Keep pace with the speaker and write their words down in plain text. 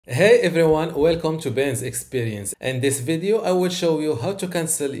Hey everyone, welcome to Ben's Experience. In this video, I will show you how to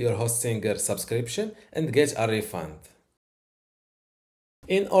cancel your Hostinger subscription and get a refund.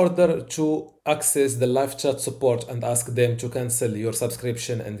 In order to access the live chat support and ask them to cancel your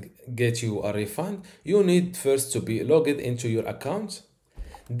subscription and get you a refund, you need first to be logged into your account.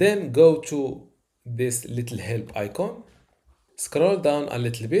 Then go to this little help icon, scroll down a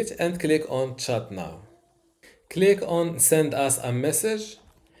little bit and click on chat now. Click on send us a message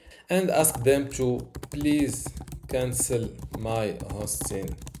and ask them to please cancel my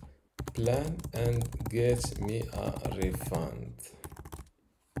hosting plan and get me a refund.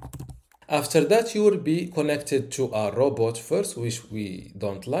 After that, you will be connected to a robot first, which we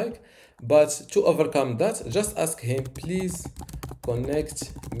don't like, but to overcome that, just ask him, please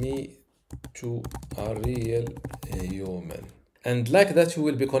connect me to a real human. And like that, you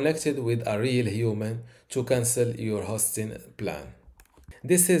will be connected with a real human to cancel your hosting plan.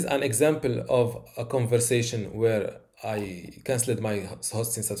 This is an example of a conversation where I canceled my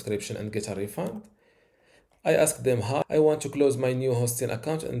hosting subscription and get a refund. I asked them, hi, I want to close my new hosting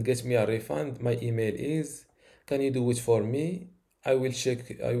account and get me a refund. My email is, can you do it for me? I will check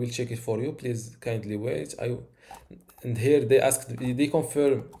it for you. Please kindly wait. And here they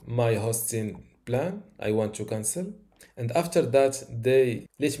confirm my hosting plan. I want to cancel. And after that, they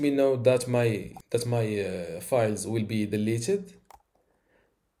let me know that my files will be deleted.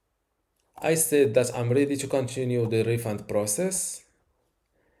 I said that I'm ready to continue the refund process.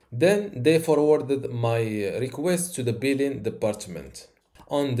 Then they forwarded my request to the billing department.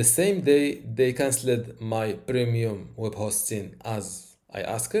 On the same day, they canceled my premium web hosting as I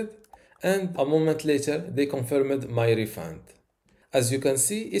asked, and a moment later, they confirmed my refund. As you can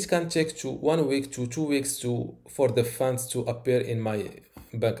see, it can take 1 week to 2 weeks for the funds to appear in my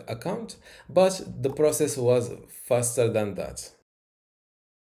bank account, but the process was faster than that.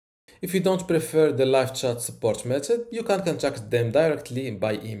 If you don't prefer the live chat support method, you can contact them directly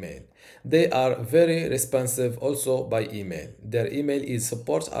by email. They are very responsive also by email. Their email is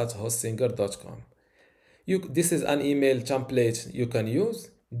support@hostinger.com. This is an email template you can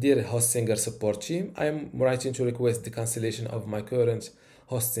use. Dear Hostinger support team, I am writing to request the cancellation of my current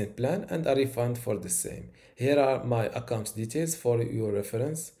hosting plan and a refund for the same. Here are my account details for your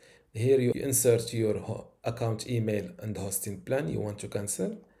reference. Here you insert your account email and hosting plan you want to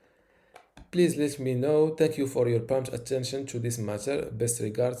cancel. Please let me know. Thank you for your prompt attention to this matter. Best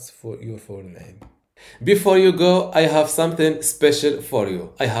regards for your full name. Before you go, I have something special for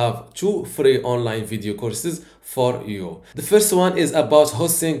you. I have 2 free online video courses for you. The first one is about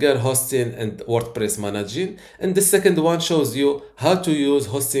Hostinger hosting and WordPress managing, and the second one shows you how to use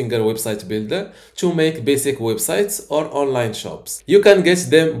Hostinger website builder to make basic websites or online shops. You can get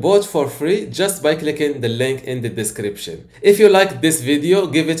them both for free just by clicking the link in the description. If you like this video,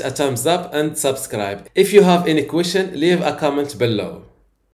 give it a thumbs up and subscribe. If you have any question, leave a comment below.